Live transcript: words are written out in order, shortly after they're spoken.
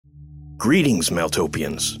Greetings,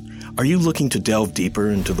 Meltopians. Are you looking to delve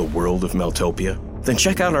deeper into the world of Meltopia? Then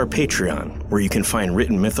check out our Patreon, where you can find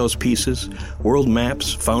written mythos pieces, world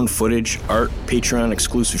maps, found footage, art,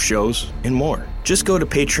 Patreon-exclusive shows, and more. Just go to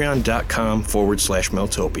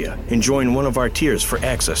patreon.com/Meltopia and join one of our tiers for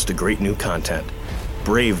access to great new content.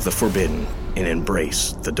 Brave the forbidden and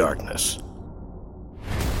embrace the darkness.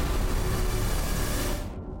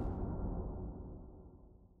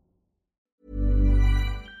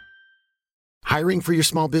 Hiring for your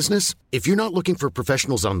small business? If you're not looking for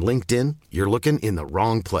professionals on LinkedIn, you're looking in the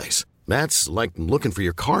wrong place. That's like looking for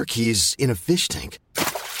your car keys in a fish tank.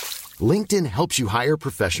 LinkedIn helps you hire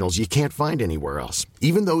professionals you can't find anywhere else,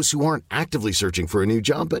 even those who aren't actively searching for a new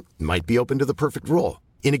job but might be open to the perfect role.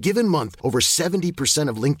 In a given month, over 70%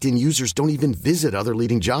 of LinkedIn users don't even visit other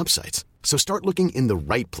leading job sites. So start looking in the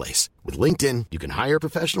right place. With LinkedIn, you can hire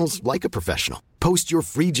professionals like a professional. Post your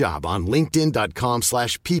free job on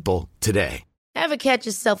linkedin.com/people today. Ever catch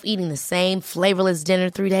yourself eating the same flavorless dinner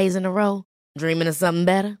 3 days in a row? Dreaming of something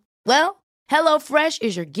better? Well, HelloFresh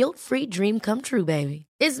is your guilt-free dream come true, baby.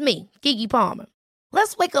 It's me, Keke Palmer.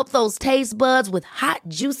 Let's wake up those taste buds with hot,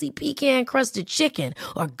 juicy pecan-crusted chicken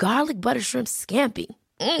or garlic butter shrimp scampi.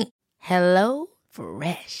 Hello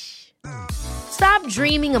Fresh. Stop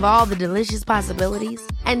dreaming of all the delicious possibilities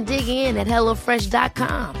and dig in at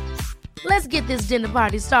HelloFresh.com. Let's get this dinner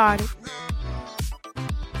party started.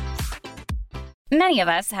 Many of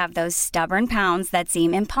us have those stubborn pounds that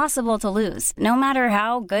seem impossible to lose, no matter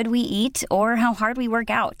how good we eat or how hard we work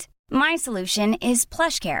out. My solution is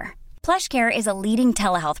PlushCare. PlushCare is a leading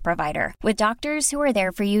telehealth provider with doctors who are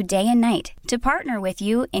there for you day and night to partner with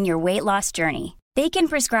you in your weight loss journey. They can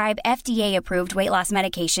prescribe FDA-approved weight loss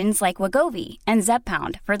medications like Wegovy and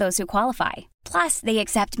Zepbound for those who qualify. Plus, they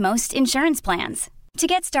accept most insurance plans. To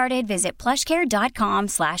get started, visit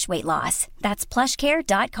plushcare.com/weightloss. That's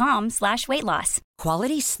plushcare.com/weightloss.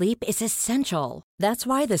 Quality sleep is essential. That's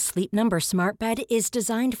why the Sleep Number Smart Bed is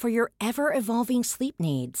designed for your ever-evolving sleep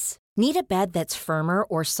needs. Need a bed that's firmer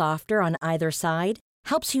or softer on either side?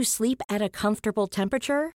 Helps you sleep at a comfortable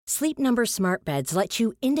temperature? Sleep Number Smart Beds let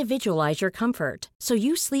you individualize your comfort, so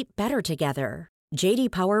you sleep better together. J.D.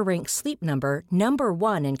 Power ranks Sleep Number number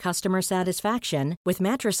 1 in customer satisfaction with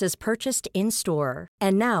mattresses purchased in-store.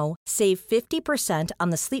 And now, save 50% on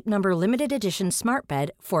the Sleep Number Limited Edition Smart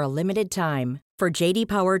Bed for a limited time. For J.D.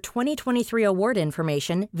 Power 2023 award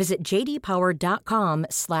information, visit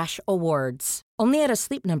jdpower.com/awards. Only at a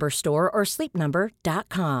Sleep Number store or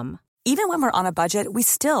sleepnumber.com. Even when we're on a budget, we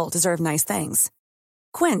still deserve nice things.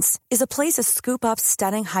 Quince is a place to scoop up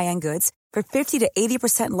stunning high-end goods for 50 to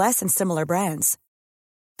 80% less than similar brands.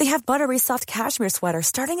 They have buttery soft cashmere sweaters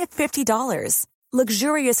starting at $50,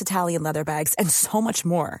 luxurious Italian leather bags, and so much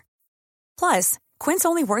more. Plus, Quince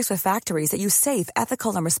only works with factories that use safe,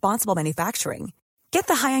 ethical, and responsible manufacturing. Get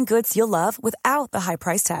the high-end goods you'll love without the high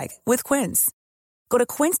price tag with Quince. Go to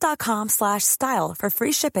quince.com/style for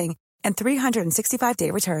free shipping and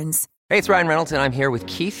 365-day returns. Hey, it's Ryan Reynolds, and I'm here with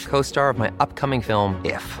Keith, co-star of my upcoming film,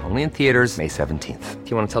 If, only in theaters May 17th. Do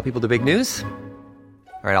you want to tell people the big news?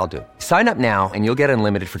 All right, I'll do it. Sign up now and you'll get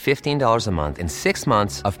unlimited for $15 a month and 6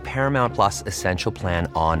 months of Paramount Plus Essential Plan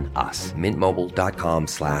on us.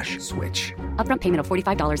 MintMobile.com/switch. Upfront payment of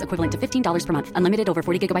 $45 equivalent to $15 per month. Unlimited over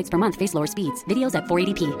 40 gigabytes per month. Face lower speeds. Videos at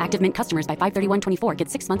 480p. Active Mint customers by 531.24 get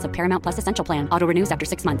 6 months of Paramount Plus Essential Plan. Auto renews after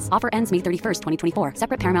 6 months. Offer ends May 31st, 2024.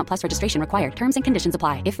 Separate Paramount Plus registration required. Terms and conditions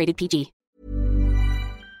apply if rated PG.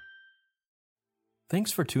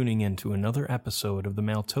 Thanks for tuning in to another episode of the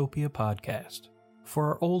Meltopia podcast. For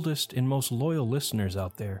our oldest and most loyal listeners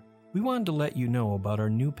out there, we wanted to let you know about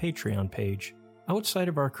our new Patreon page. Outside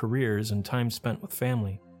of our careers and time spent with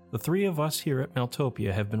family, the three of us here at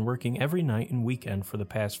Meltopia have been working every night and weekend for the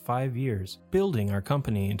past 5 years, building our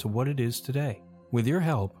company into what it is today. With your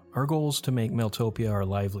help, our goal is to make Meltopia our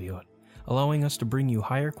livelihood, allowing us to bring you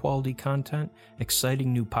higher quality content,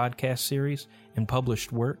 exciting new podcast series, and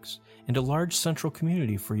published works, and a large central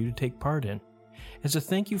community for you to take part in. As a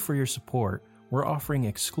thank you for your support, we're offering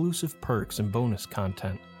exclusive perks and bonus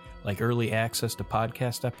content, like early access to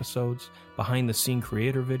podcast episodes, behind-the-scene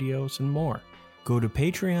creator videos, and more. Go to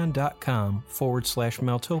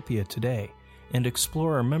patreon.com/Meltopia today and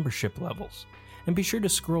explore our membership levels. And be sure to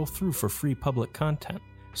scroll through for free public content,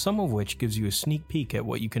 some of which gives you a sneak peek at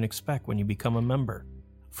what you can expect when you become a member.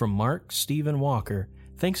 From Mark, Steve, and Walker,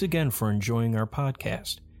 thanks again for enjoying our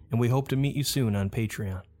podcast, and we hope to meet you soon on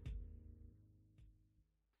Patreon.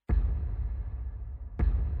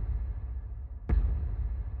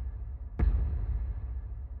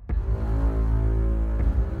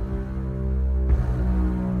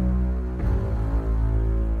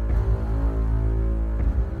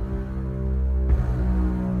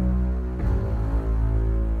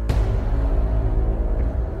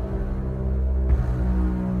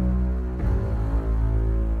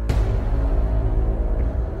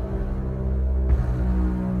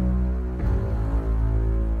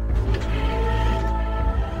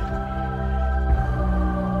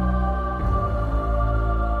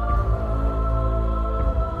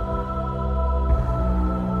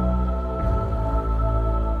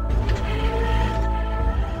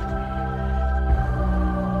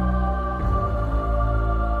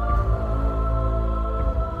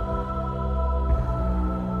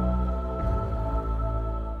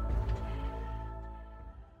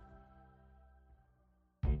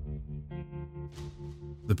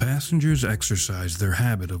 The passengers exercised their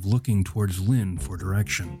habit of looking towards Lynn for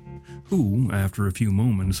direction, who, after a few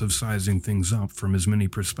moments of sizing things up from as many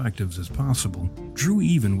perspectives as possible, drew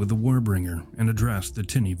even with the Warbringer and addressed the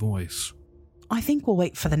tinny voice. I think we'll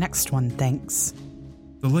wait for the next one, thanks.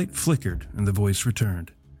 The light flickered and the voice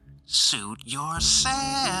returned. Suit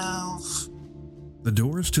yourself. The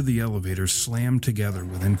doors to the elevator slammed together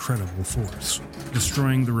with incredible force,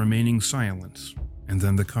 destroying the remaining silence, and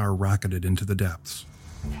then the car rocketed into the depths,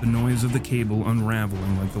 the noise of the cable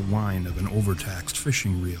unraveling like the whine of an overtaxed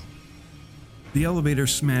fishing reel. The elevator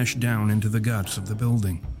smashed down into the guts of the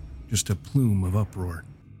building, just a plume of uproar,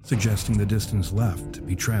 suggesting the distance left to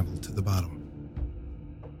be traveled to the bottom.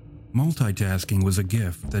 Multitasking was a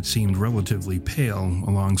gift that seemed relatively pale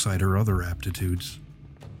alongside her other aptitudes,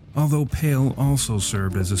 although pale also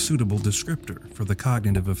served as a suitable descriptor for the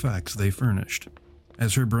cognitive effects they furnished,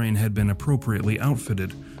 as her brain had been appropriately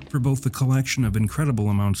outfitted for both the collection of incredible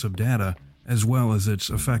amounts of data as well as its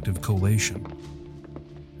effective collation.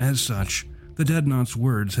 As such, the Deadnaught's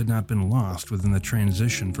words had not been lost within the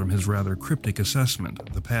transition from his rather cryptic assessment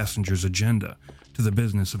of the passenger's agenda to the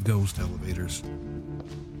business of ghost elevators.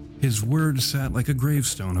 His words sat like a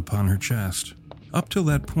gravestone upon her chest. Up till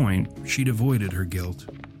that point, she'd avoided her guilt,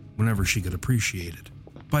 whenever she could appreciate it,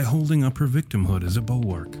 by holding up her victimhood as a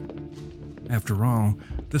bulwark. After all,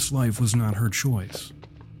 this life was not her choice.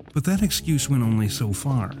 But that excuse went only so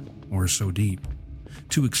far, or so deep,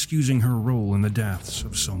 to excusing her role in the deaths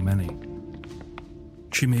of so many.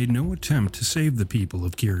 She made no attempt to save the people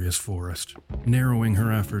of Curious Forest, narrowing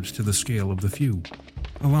her efforts to the scale of the few,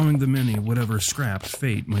 allowing the many whatever scraps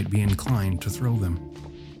fate might be inclined to throw them.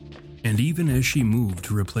 And even as she moved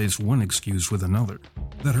to replace one excuse with another,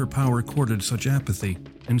 that her power courted such apathy,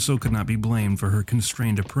 and so could not be blamed for her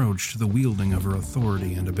constrained approach to the wielding of her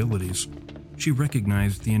authority and abilities, she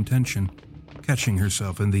recognized the intention, catching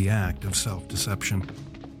herself in the act of self-deception.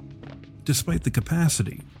 Despite the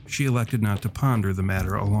capacity, she elected not to ponder the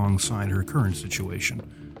matter alongside her current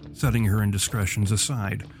situation, setting her indiscretions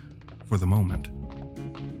aside for the moment.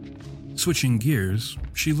 Switching gears,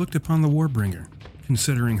 she looked upon the Warbringer,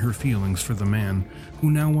 considering her feelings for the man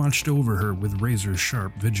who now watched over her with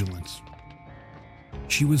razor-sharp vigilance.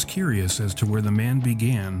 She was curious as to where the man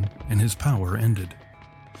began and his power ended.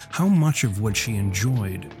 How much of what she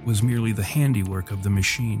enjoyed was merely the handiwork of the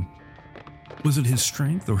machine? Was it his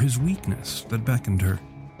strength or his weakness that beckoned her,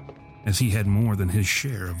 as he had more than his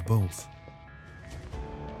share of both?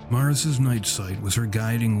 Maris's night sight was her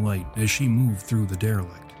guiding light as she moved through the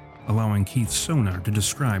derelict, allowing Keith's sonar to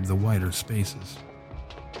describe the wider spaces.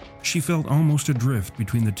 She felt almost adrift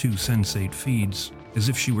between the two sensate feeds, as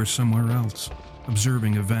if she were somewhere else,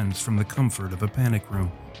 observing events from the comfort of a panic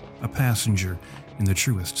room, a passenger in the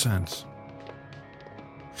truest sense.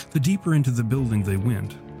 The deeper into the building they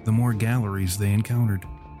went, the more galleries they encountered,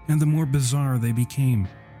 and the more bizarre they became,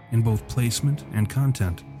 in both placement and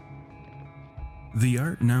content. The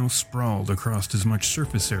art now sprawled across as much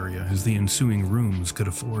surface area as the ensuing rooms could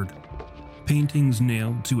afford. Paintings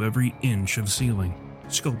nailed to every inch of ceiling,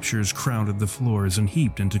 sculptures crowded the floors and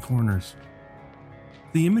heaped into corners.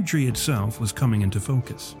 The imagery itself was coming into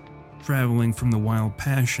focus, traveling from the wild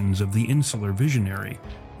passions of the insular visionary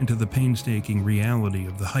into the painstaking reality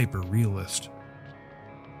of the hyper-realist.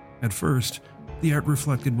 At first, the art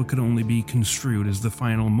reflected what could only be construed as the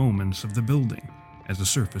final moments of the building as a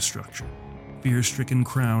surface structure. Fear-stricken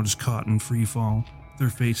crowds caught in freefall, their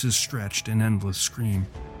faces stretched in endless scream.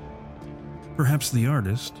 Perhaps the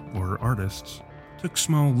artist, or artists, took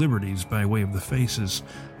small liberties by way of the faces,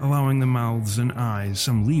 allowing the mouths and eyes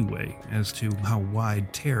some leeway as to how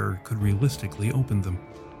wide terror could realistically open them.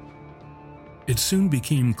 It soon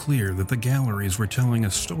became clear that the galleries were telling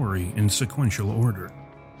a story in sequential order,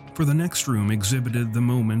 for the next room exhibited the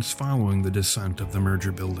moments following the descent of the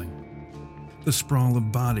merger building. The sprawl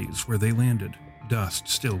of bodies where they landed, dust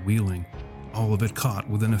still wheeling, all of it caught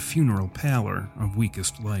within a funeral pallor of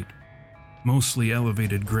weakest light, mostly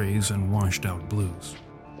elevated grays and washed-out blues.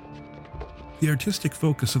 The artistic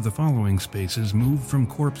focus of the following spaces moved from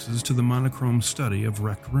corpses to the monochrome study of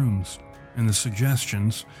wrecked rooms, and the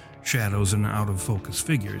suggestions, shadows and out-of-focus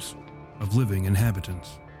figures, of living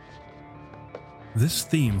inhabitants. This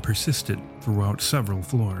theme persisted throughout several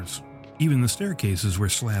floors. Even the staircases were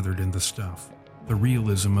slathered in the stuff, the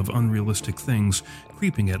realism of unrealistic things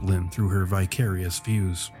creeping at Lynn through her vicarious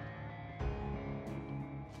views.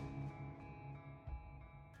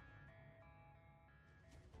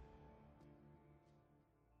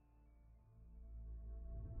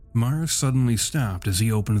 Mars suddenly stopped as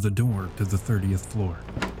he opened the door to the 30th floor.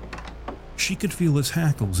 She could feel his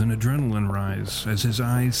hackles and adrenaline rise as his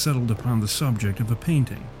eyes settled upon the subject of a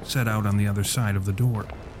painting set out on the other side of the door.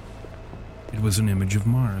 It was an image of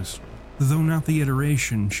Mars, though not the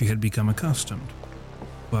iteration she had become accustomed,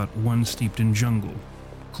 but one steeped in jungle,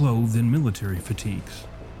 clothed in military fatigues,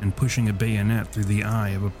 and pushing a bayonet through the eye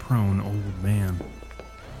of a prone old man.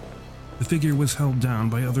 The figure was held down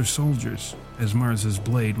by other soldiers, as Mars's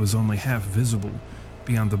blade was only half visible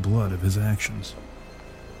beyond the blood of his actions,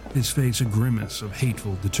 his face a grimace of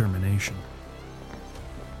hateful determination.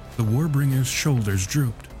 The Warbringer's shoulders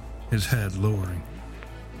drooped, his head lowering.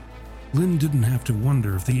 Lynn didn't have to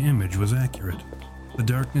wonder if the image was accurate. The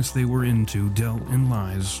darkness they were into dealt in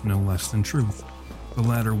lies no less than truth, the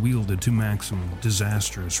latter wielded to maximum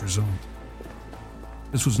disastrous result.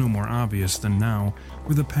 This was no more obvious than now,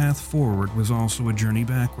 where the path forward was also a journey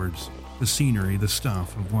backwards, the scenery the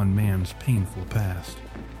stuff of one man's painful past.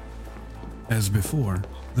 As before,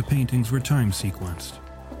 the paintings were time-sequenced.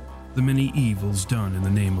 The many evils done in the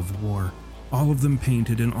name of war, all of them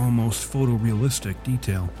painted in almost photorealistic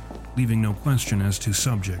detail, leaving no question as to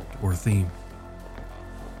subject or theme.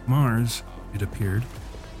 Mars, it appeared,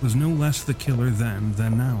 was no less the killer then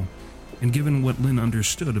than now, and given what Lynn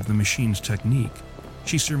understood of the machine's technique,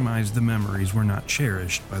 she surmised the memories were not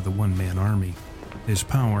cherished by the one-man army, his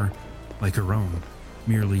power, like her own,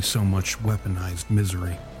 merely so much weaponized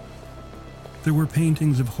misery. There were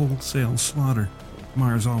paintings of wholesale slaughter,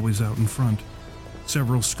 Mars always out in front,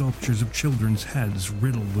 several sculptures of children's heads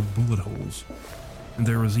riddled with bullet holes, and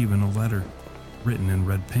there was even a letter, written in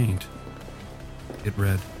red paint. It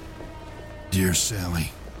read, "Dear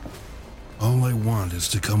Sally, all I want is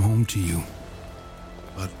to come home to you,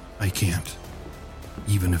 but I can't,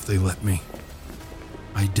 even if they let me.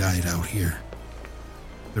 I died out here.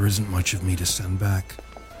 There isn't much of me to send back.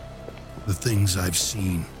 The things I've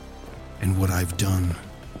seen and what I've done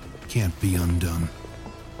can't be undone.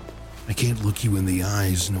 I can't look you in the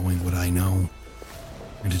eyes knowing what I know,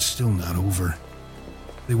 and it's still not over.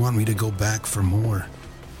 They want me to go back for more."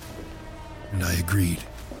 And I agreed,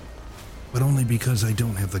 but only because I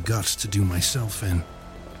don't have the guts to do myself in,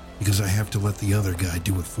 because I have to let the other guy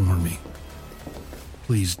do it for me.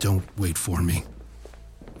 Please don't wait for me.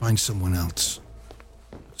 Find someone else.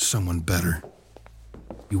 Someone better.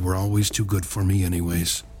 You were always too good for me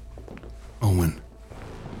anyways. Owen.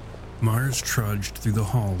 Mars trudged through the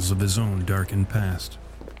halls of his own darkened past,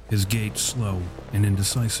 his gait slow and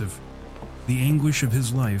indecisive, the anguish of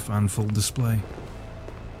his life on full display.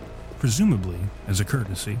 Presumably, as a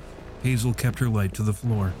courtesy, Hazel kept her light to the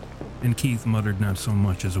floor, and Keith muttered not so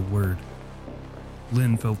much as a word.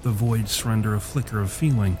 Lynn felt the void surrender a flicker of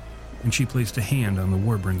feeling, and she placed a hand on the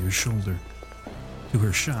Warbringer's shoulder. To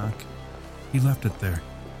her shock, he left it there,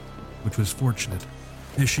 which was fortunate,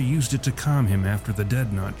 as she used it to calm him after the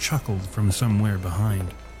dead nut chuckled from somewhere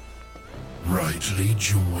behind. "Rightly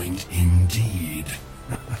joined indeed."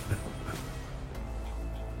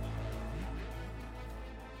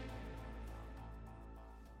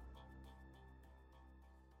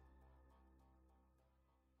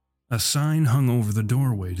 A sign hung over the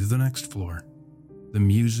doorway to the next floor, the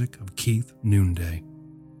music of Keith Noonday.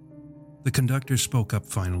 The conductor spoke up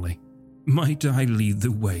finally. "Might I lead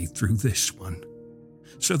the way through this one,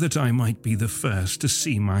 so that I might be the first to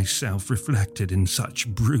see myself reflected in such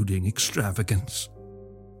brooding extravagance?"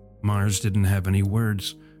 Mars didn't have any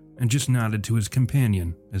words, and just nodded to his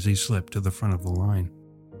companion as he slipped to the front of the line.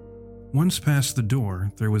 Once past the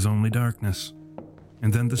door, there was only darkness,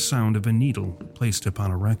 and then the sound of a needle placed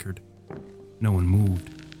upon a record. No one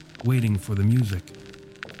moved, waiting for the music.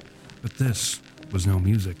 But this was no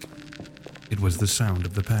music. It was the sound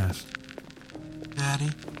of the past.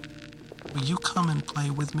 "Daddy, will you come and play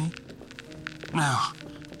with me? Now,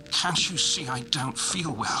 can't you see I don't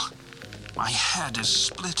feel well? My head is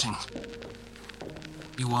splitting."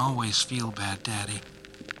 "You always feel bad, Daddy.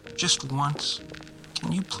 Just once.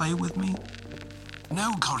 Can you play with me?"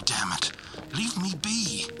 "No, goddammit. Leave me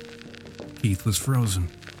be." Keith was frozen,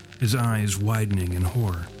 his eyes widening in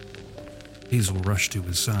horror. Hazel rushed to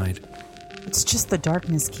his side. "It's just the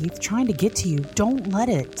darkness, Keith, trying to get to you. Don't let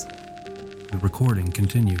it." The recording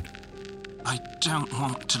continued. "I don't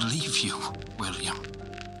want to leave you, William,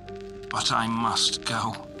 but I must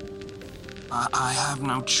go. I have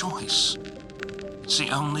no choice. It's the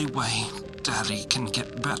only way Daddy can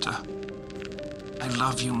get better. I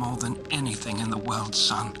love you more than anything in the world,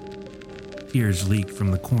 son." Tears leaked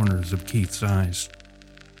from the corners of Keith's eyes.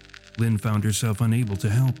 Lynn found herself unable to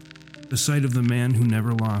help. The sight of the man who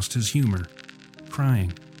never lost his humor,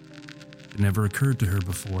 crying. It never occurred to her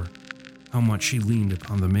before how much she leaned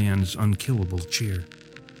upon the man's unkillable cheer.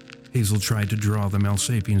 Hazel tried to draw the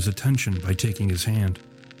Malsapian's attention by taking his hand.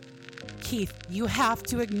 Keith, you have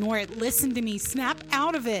to ignore it. Listen to me. Snap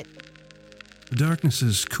out of it. The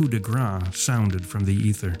darkness's coup de grace sounded from the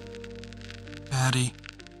ether. Daddy,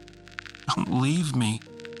 don't leave me.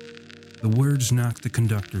 The words knocked the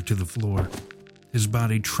conductor to the floor, his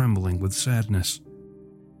body trembling with sadness.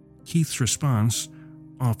 Keith's response,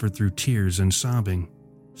 offered through tears and sobbing,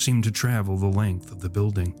 seemed to travel the length of the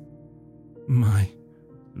building. My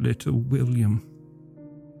little William,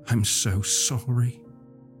 I'm so sorry.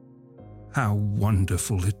 How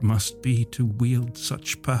wonderful it must be to wield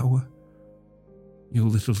such power. Your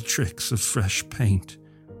little tricks of fresh paint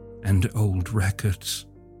and old records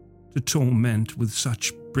to torment with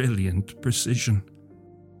such brilliant precision.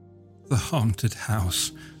 The haunted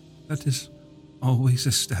house that is always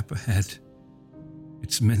a step ahead.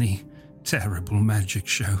 Its many terrible magic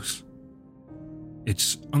shows.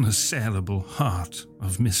 Its unassailable heart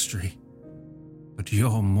of mystery. But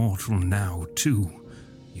you're mortal now, too,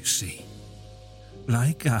 you see.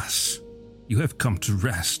 Like us, you have come to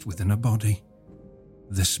rest within a body.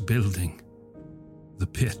 This building, the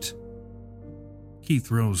pit.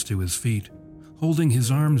 Keith rose to his feet, holding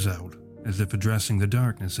his arms out as if addressing the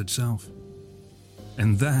darkness itself.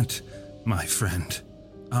 And that, my friend,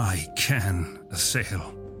 I can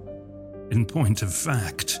assail. In point of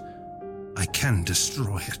fact, I can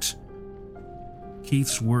destroy it.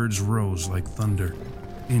 Keith's words rose like thunder,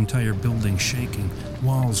 the entire building shaking,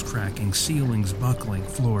 walls cracking, ceilings buckling,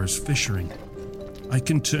 floors fissuring. I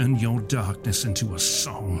can turn your darkness into a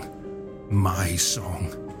song, my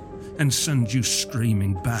song, and send you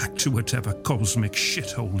screaming back to whatever cosmic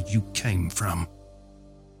shithole you came from.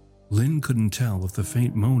 Lynn couldn't tell if the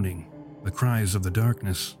faint moaning, the cries of the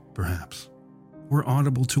darkness, perhaps, were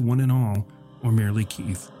audible to one and all, or merely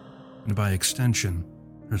Keith, and by extension,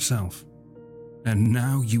 herself. And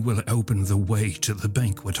now you will open the way to the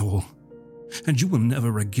banquet hall, and you will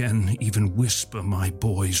never again even whisper my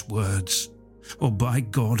boy's words, or by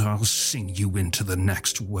God I'll sing you into the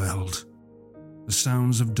next world. The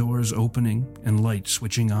sounds of doors opening and lights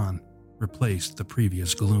switching on replaced the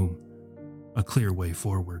previous gloom, a clear way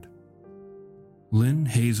forward. Lynn,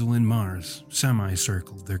 Hazel, and Mars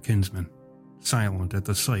semi-circled their kinsman, silent at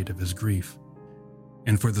the sight of his grief.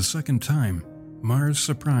 And for the second time, Mars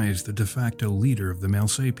surprised the de facto leader of the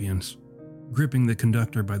Malsapians, gripping the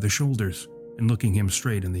conductor by the shoulders and looking him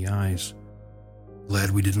straight in the eyes. Glad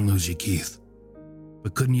we didn't lose you, Keith.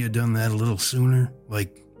 But couldn't you have done that a little sooner?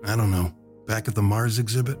 Like, I don't know, back at the Mars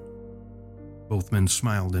exhibit? Both men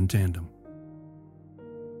smiled in tandem.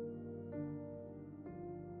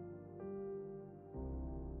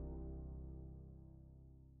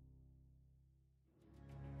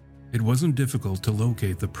 It wasn't difficult to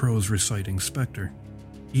locate the prose reciting Spectre.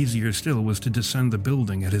 Easier still was to descend the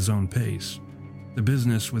building at his own pace. The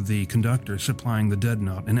business with the conductor supplying the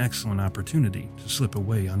Deadnought an excellent opportunity to slip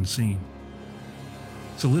away unseen.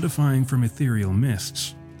 Solidifying from ethereal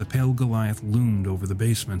mists, the pale Goliath loomed over the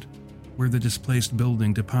basement, where the displaced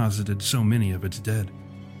building deposited so many of its dead.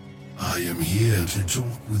 I am here to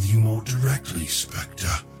talk with you more directly, Spectre.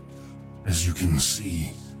 As you can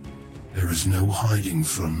see, there is no hiding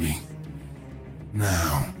from me.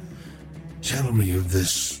 Now, tell me of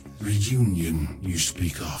this reunion you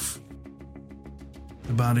speak of.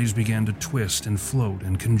 The bodies began to twist and float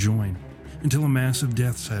and conjoin, until a massive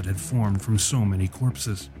death's head had formed from so many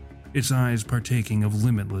corpses, its eyes partaking of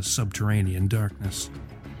limitless subterranean darkness.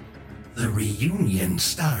 The reunion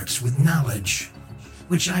starts with knowledge,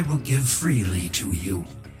 which I will give freely to you.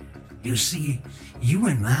 You see, you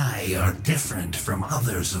and I are different from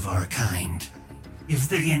others of our kind, if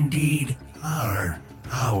they indeed are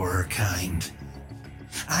our kind.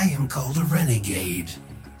 I am called a renegade,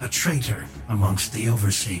 a traitor amongst the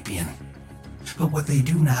Oversapien. But what they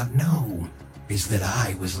do not know is that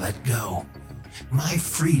I was let go, my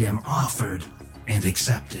freedom offered and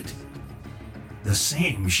accepted. The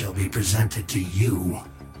same shall be presented to you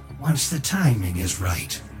once the timing is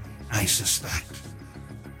right, I suspect.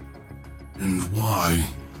 And why,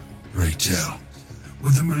 pray tell,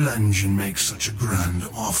 would the Melangian make such a grand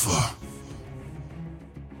offer?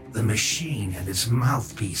 The machine and its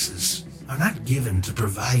mouthpieces are not given to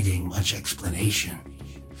providing much explanation,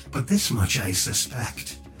 but this much I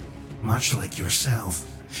suspect. Much like yourself,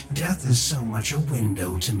 death is so much a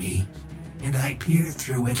window to me, and I peer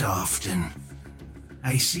through it often.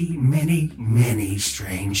 I see many, many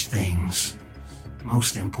strange things.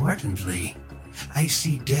 Most importantly, I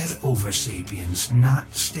see dead Oversapiens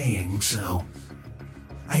not staying so.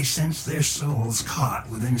 I sense their souls caught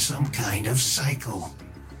within some kind of cycle.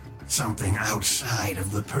 Something outside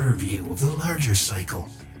of the purview of the larger cycle,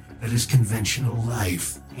 that is conventional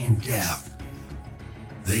life and death.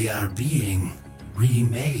 They are being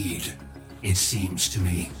remade, it seems to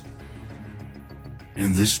me.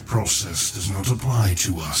 And this process does not apply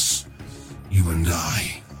to us, you and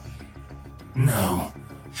I. No,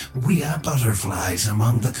 we are butterflies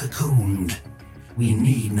among the cocooned. We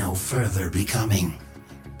need no further becoming.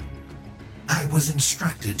 I was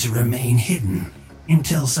instructed to remain hidden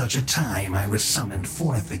until such a time I was summoned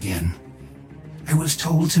forth again. I was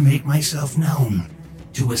told to make myself known,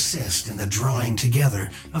 to assist in the drawing together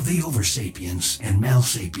of the Oversapiens and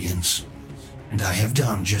Malsapiens, and I have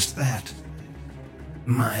done just that.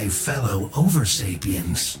 My fellow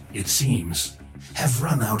Oversapiens, it seems, have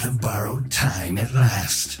run out of borrowed time at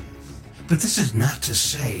last. But this is not to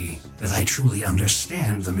say that I truly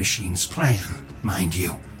understand the machine's plan, mind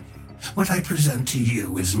you. What I present to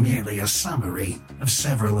you is merely a summary of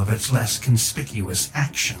several of its less conspicuous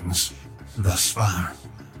actions thus far.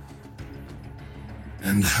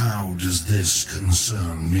 And how does this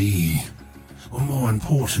concern me? Or more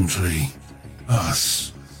importantly,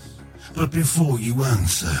 us? But before you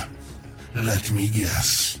answer, let me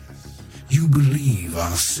guess. You believe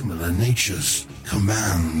our similar natures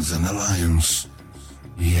commands an alliance?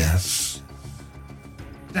 Yes?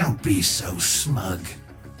 Don't be so smug.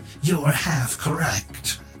 You're half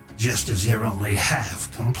correct, just as you're only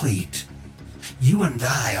half complete. You and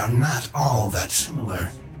I are not all that similar.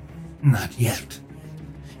 Not yet.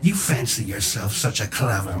 You fancy yourself such a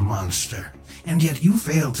clever monster, and yet you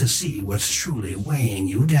fail to see what's truly weighing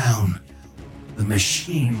you down. The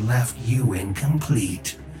machine left you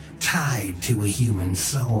incomplete, tied to a human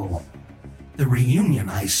soul. The reunion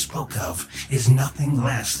I spoke of is nothing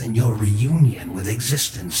less than your reunion with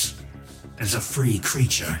existence. As a free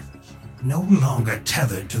creature, no longer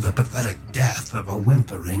tethered to the pathetic death of a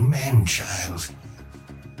whimpering man-child.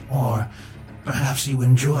 Or perhaps you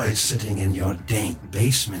enjoy sitting in your dank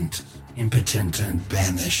basement, impotent and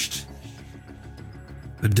banished.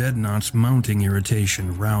 The Deadnot's mounting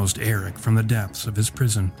irritation roused Eric from the depths of his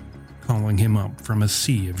prison, calling him up from a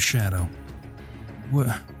sea of shadow.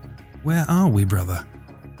 Where are we, brother?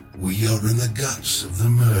 We are in the guts of the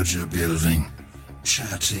merger building,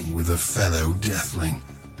 chatting with a fellow deathling,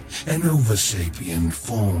 an Oversapien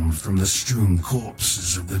formed from the strewn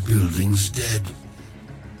corpses of the building's dead.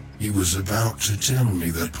 He was about to tell me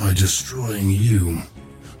that by destroying you,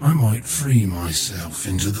 I might free myself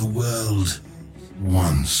into the world,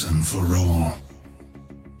 once and for all.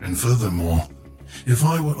 And furthermore, if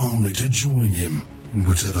I were only to join him in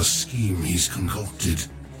whatever scheme he's concocted,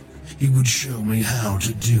 he would show me how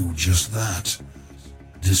to do just that.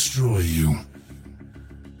 Destroy you.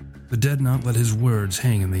 The Deadnot let his words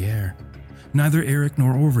hang in the air, neither Eric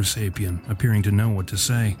nor Oversapien appearing to know what to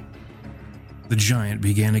say. The giant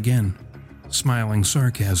began again, smiling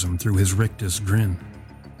sarcasm through his rictus grin.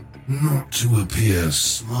 Not to appear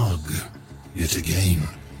smug, yet again,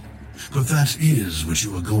 but that is what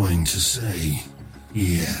you are going to say,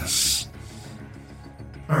 yes.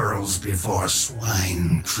 Pearls before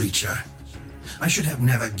swine, creature. I should have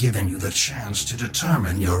never given you the chance to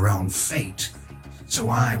determine your own fate. So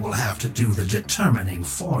I will have to do the determining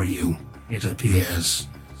for you, it appears.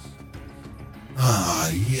 Ah,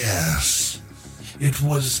 yes. It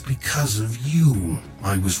was because of you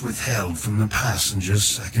I was withheld from the passenger's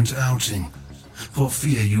second outing, for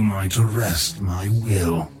fear you might arrest my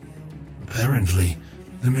will. Apparently,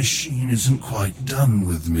 the machine isn't quite done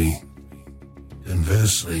with me.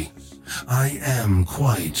 Conversely, I am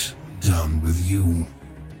quite done with you.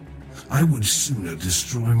 I would sooner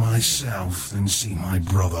destroy myself than see my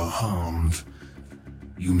brother harmed.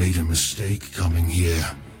 You made a mistake coming here,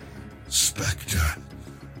 Spectre.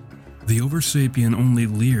 The Oversapien only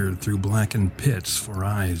leered through blackened pits for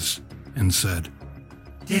eyes and said,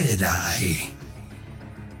 Did I?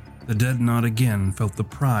 The Deadnot again felt the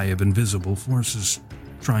pry of invisible forces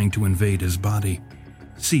trying to invade his body,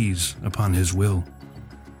 seize upon his will.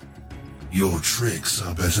 Your tricks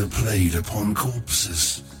are better played upon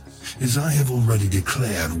corpses, as I have already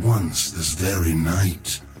declared once this very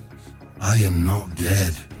night. I am not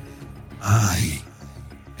dead. I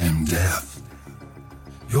am death.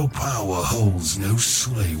 Your power holds no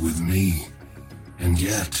sway with me, and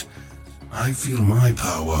yet I feel my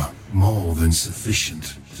power more than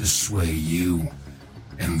sufficient to sway you,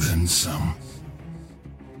 and then some.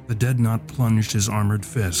 The Deadnot plunged his armored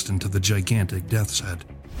fist into the gigantic death's head.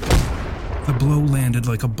 The blow landed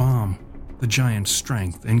like a bomb, the giant's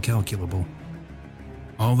strength incalculable.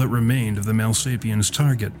 All that remained of the Malsapien's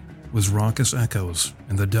target was raucous echoes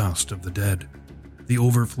and the dust of the dead, the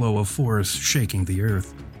overflow of force shaking the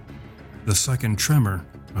earth, the second tremor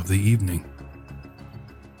of the evening.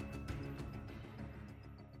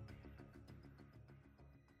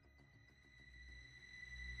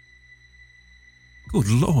 Good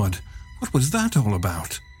Lord, what was that all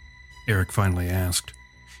about? Eric finally asked,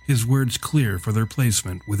 his words clear for their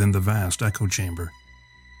placement within the vast echo chamber.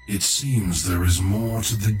 It seems there is more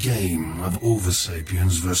to the game of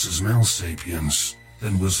Oversapiens versus Malsapiens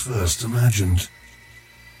than was first imagined,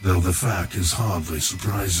 though the fact is hardly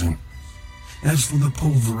surprising. As for the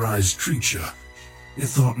pulverized creature, it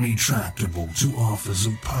thought me tractable to offers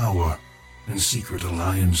of power and secret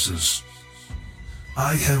alliances.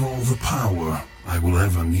 I have all the power I will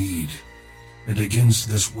ever need, and against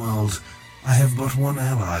this world I have but one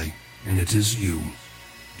ally, and it is you,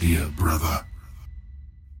 dear brother.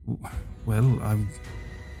 Well,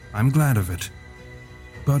 I'm glad of it.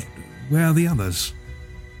 But where are the others?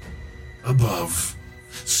 Above,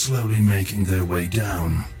 slowly making their way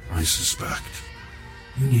down, I suspect.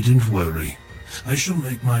 You needn't worry. I shall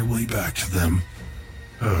make my way back to them.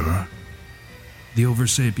 Her. The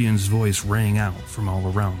Oversapien's voice rang out from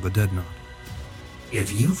all around the Deadnought.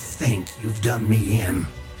 If you think you've done me in,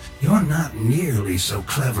 you're not nearly so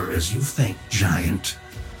clever as you think, Giant.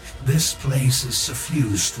 This place is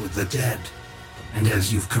suffused with the dead, and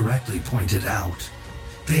as you've correctly pointed out,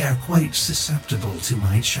 they are quite susceptible to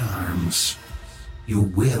my charms. You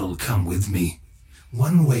will come with me,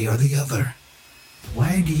 one way or the other.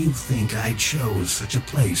 Why do you think I chose such a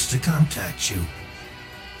place to contact you?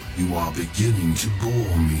 You are beginning to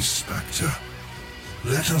bore me, Spectre.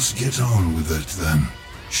 Let us get on with it then,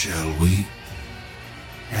 shall we?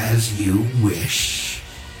 As you wish.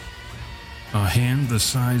 A hand the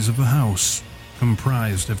size of a house,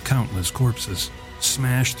 comprised of countless corpses,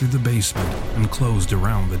 smashed through the basement and closed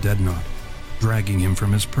around the Deadnought, dragging him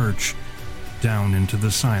from his perch, down into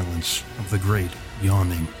the silence of the great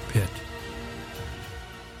yawning pit.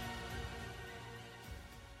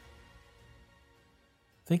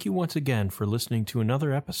 Thank you once again for listening to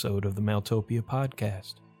another episode of the Maltopia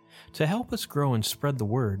podcast. To help us grow and spread the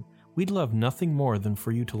word, we'd love nothing more than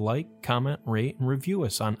for you to like, comment, rate, and review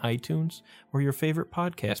us on iTunes or your favorite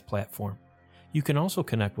podcast platform. You can also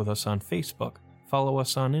connect with us on Facebook, follow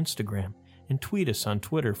us on Instagram, and tweet us on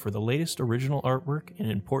Twitter for the latest original artwork and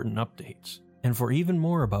important updates. And for even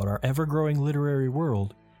more about our ever-growing literary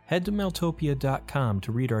world, head to Maltopia.com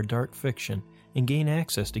to read our dark fiction and gain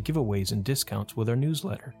access to giveaways and discounts with our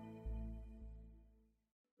newsletter.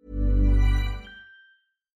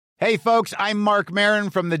 Hey folks, I'm Mark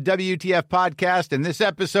Maron from the WTF Podcast, and this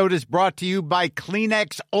episode is brought to you by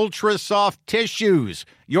Kleenex Ultra Soft Tissues,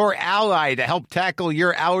 your ally to help tackle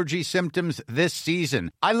your allergy symptoms this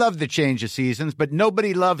season. I love the change of seasons, but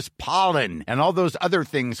nobody loves pollen and all those other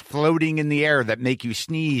things floating in the air that make you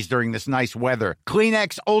sneeze during this nice weather.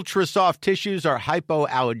 Kleenex Ultra Soft Tissues are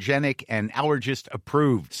hypoallergenic and allergist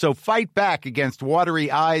approved, so fight back against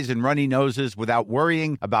watery eyes and runny noses without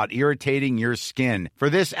worrying about irritating your skin. For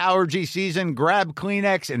this allergy season, grab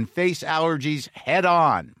Kleenex and face allergies head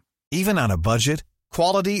on. Even on a budget,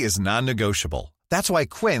 quality is non-negotiable. That's why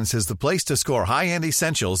Quince is the place to score high-end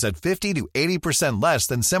essentials at 50 to 80% less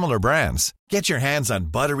than similar brands. Get your hands on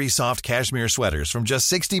buttery soft cashmere sweaters from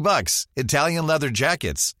just $60, Italian leather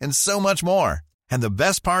jackets, and so much more. And the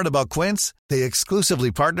best part about Quince, they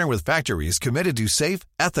exclusively partner with factories committed to safe,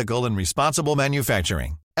 ethical, and responsible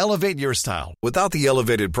manufacturing. Elevate your style without the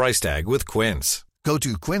elevated price tag with Quince. Go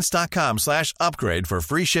to quince.com/upgrade for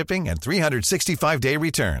free shipping and 365-day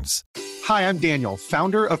returns. Hi, I'm Daniel,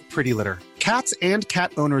 founder of Pretty Litter. Cats and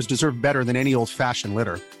cat owners deserve better than any old-fashioned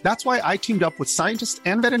litter. That's why I teamed up with scientists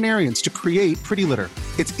and veterinarians to create Pretty Litter.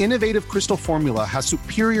 Its innovative crystal formula has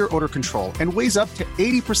superior odor control and weighs up to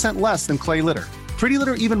 80% less than clay litter. Pretty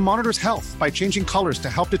Litter even monitors health by changing colors to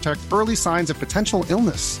help detect early signs of potential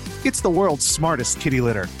illness. It's the world's smartest kitty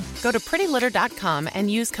litter. Go to prettylitter.com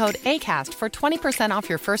and use code ACAST for 20% off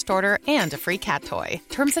your first order and a free cat toy.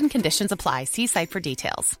 Terms and conditions apply. See site for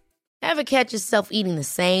details. Ever catch yourself eating the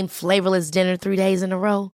same flavorless dinner 3 days in a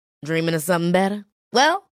row? Dreaming of something better?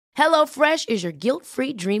 Well, HelloFresh is your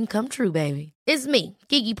guilt-free dream come true, baby. It's me,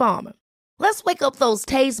 Keke Palmer. Let's wake up those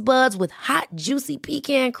taste buds with hot, juicy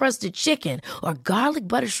pecan-crusted chicken or garlic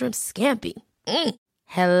butter shrimp scampi.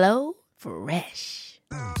 Hello Fresh.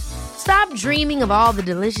 Stop dreaming of all the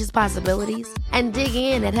delicious possibilities and dig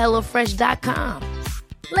in at HelloFresh.com.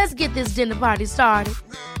 Let's get this dinner party started.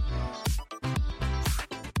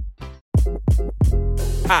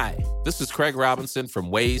 Hi, this is Craig Robinson from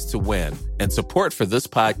Ways to Win, and support for this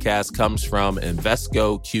podcast comes from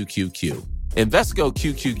Invesco QQQ. Invesco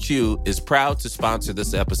QQQ is proud to sponsor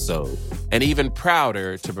this episode, and even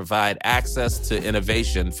prouder to provide access to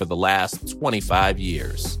innovation for the last 25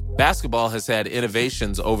 years. Basketball has had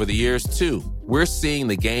innovations over the years, too. We're seeing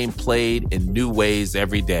the game played in new ways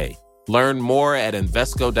every day. Learn more at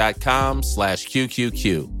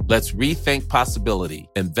Invesco.com/QQQ. Let's rethink possibility.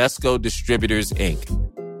 Invesco Distributors, Inc.